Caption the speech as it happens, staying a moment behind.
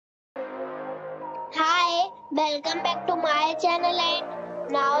Welcome back to my channel,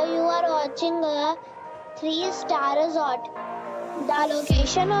 and now you are watching a 3-star resort. The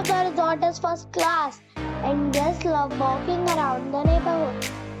location of the resort is first class and guests love walking around the neighborhood.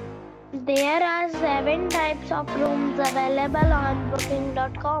 There are 7 types of rooms available on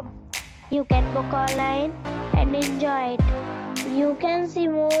booking.com. You can book online and enjoy it. You can see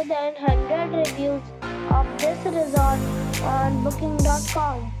more than 100 reviews of this resort on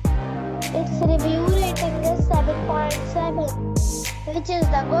booking.com. Its review rating is 7.7, which is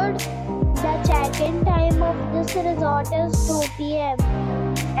the good. The check-in time of this resort is 2 p.m.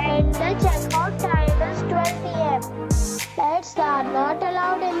 and the check-out time is 12 p.m. Pets are not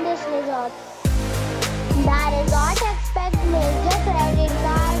allowed in this resort. The resort expects major credit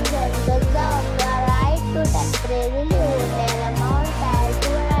cards and reserves the right to temporarily hold an amount prior to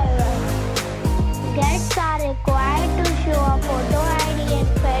arrival. Guests are required to show a photo ID and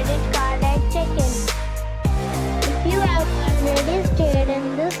credit card at check-in. If you have already stayed in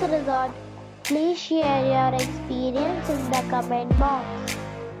this resort, please share your experience in the comment box.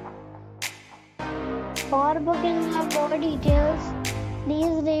 For booking or more details,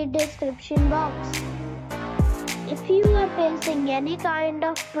 please read description box. If you are facing any kind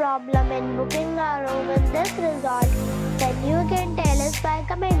of problem in booking a room in this resort, then you can tell us by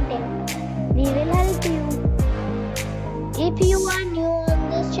commenting. We will help you. If you are new on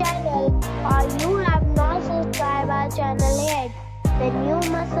this channel or you have not subscribed our channel yet, then you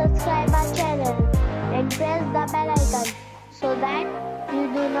must subscribe our channel and press the bell icon so that you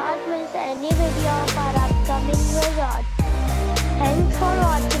do not miss any video of our upcoming resort. Thanks for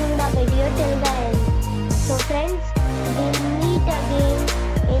watching.